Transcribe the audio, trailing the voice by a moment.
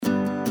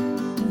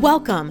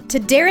Welcome to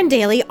Darren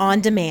Daily On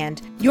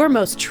Demand, your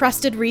most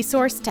trusted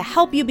resource to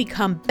help you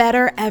become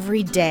better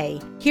every day.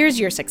 Here's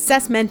your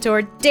success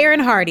mentor, Darren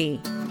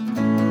Hardy.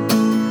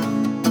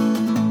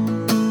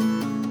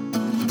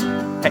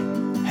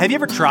 Hey, have you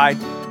ever tried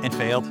and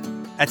failed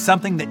at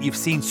something that you've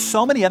seen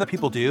so many other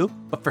people do,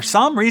 but for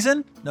some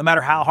reason, no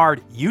matter how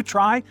hard you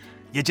try,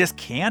 you just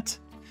can't?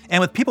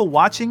 And with people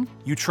watching,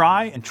 you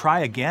try and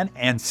try again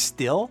and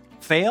still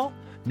fail?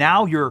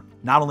 Now you're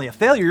not only a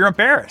failure, you're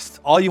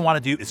embarrassed. All you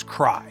want to do is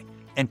cry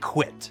and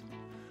quit.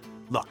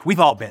 Look, we've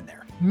all been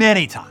there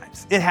many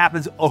times. It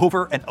happens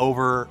over and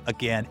over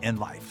again in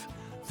life.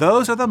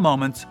 Those are the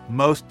moments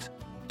most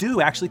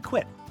do actually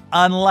quit.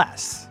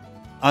 Unless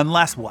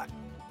what?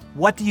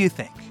 What do you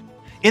think?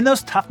 In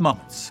those tough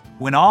moments,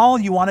 when all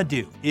you want to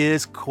do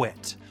is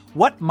quit,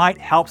 what might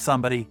help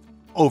somebody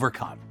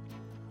overcome?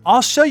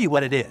 I'll show you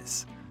what it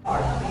is.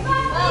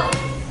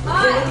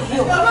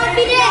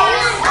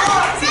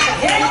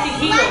 Hit with the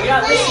heel.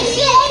 Yeah, listen.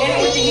 Hit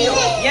it with the heel.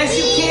 Yes,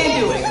 you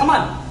can do it. Come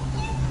on.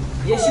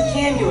 Yes, you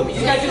can do it. But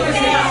you gotta do this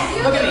now.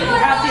 Look at me. You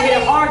have to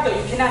hit it hard, though.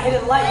 You cannot hit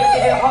it light. You have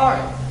to hit it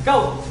hard.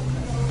 Go.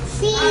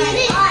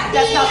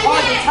 That's not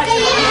hard. You touch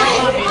it.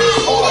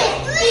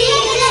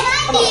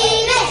 Come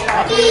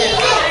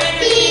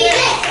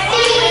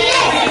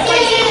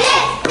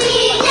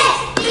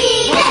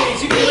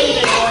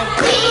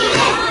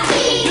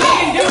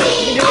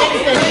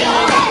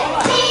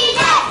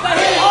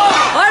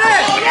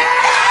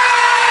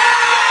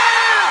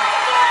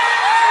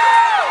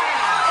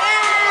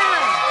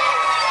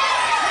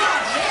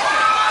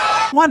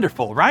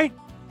Wonderful, right?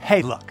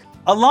 Hey, look,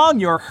 along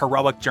your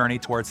heroic journey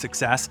towards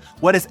success,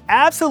 what is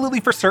absolutely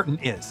for certain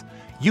is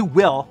you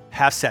will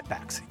have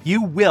setbacks.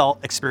 You will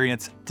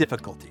experience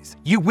difficulties.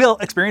 You will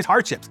experience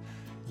hardships.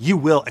 You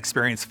will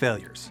experience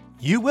failures.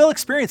 You will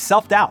experience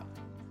self-doubt.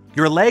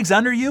 Your legs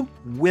under you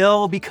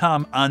will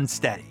become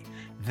unsteady.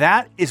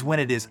 That is when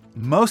it is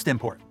most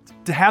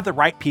important to have the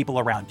right people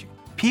around you.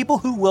 People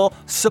who will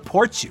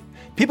support you.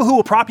 People who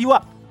will prop you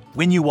up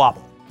when you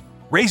wobble.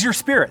 Raise your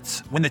spirits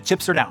when the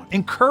chips are down.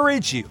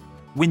 Encourage you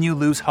when you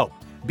lose hope.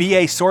 Be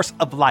a source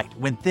of light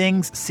when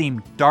things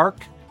seem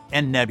dark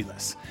and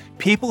nebulous.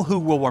 People who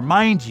will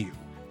remind you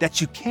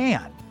that you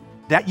can,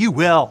 that you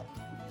will,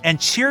 and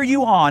cheer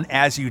you on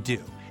as you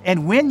do.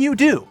 And when you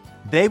do,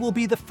 they will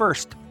be the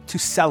first to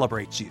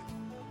celebrate you.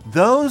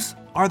 Those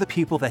are the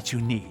people that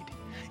you need.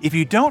 If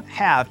you don't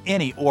have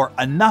any or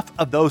enough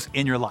of those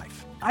in your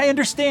life, I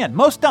understand,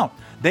 most don't.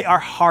 They are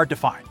hard to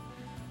find.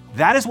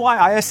 That is why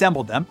I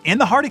assembled them in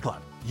the Hardy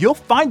Club. You'll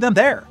find them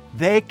there.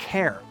 They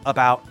care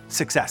about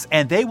success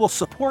and they will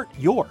support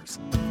yours.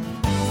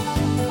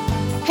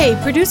 Hey,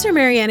 producer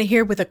Mariana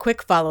here with a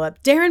quick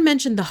follow-up. Darren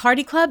mentioned the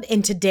Hardy Club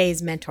in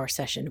today's mentor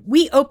session.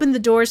 We opened the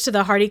doors to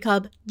the Hardy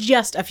Club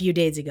just a few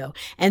days ago,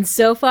 and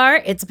so far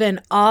it's been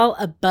all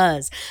a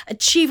buzz.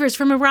 Achievers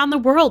from around the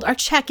world are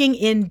checking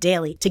in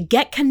daily to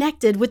get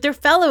connected with their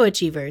fellow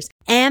achievers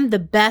and the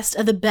best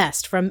of the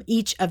best from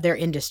each of their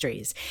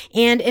industries.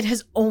 And it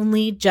has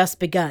only just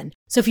begun.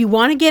 So if you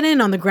want to get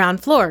in on the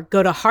ground floor,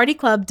 go to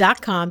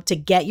hardyclub.com to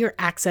get your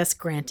access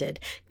granted.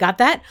 Got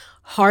that?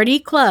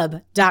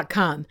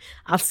 hardyclub.com.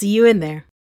 I'll see you in there.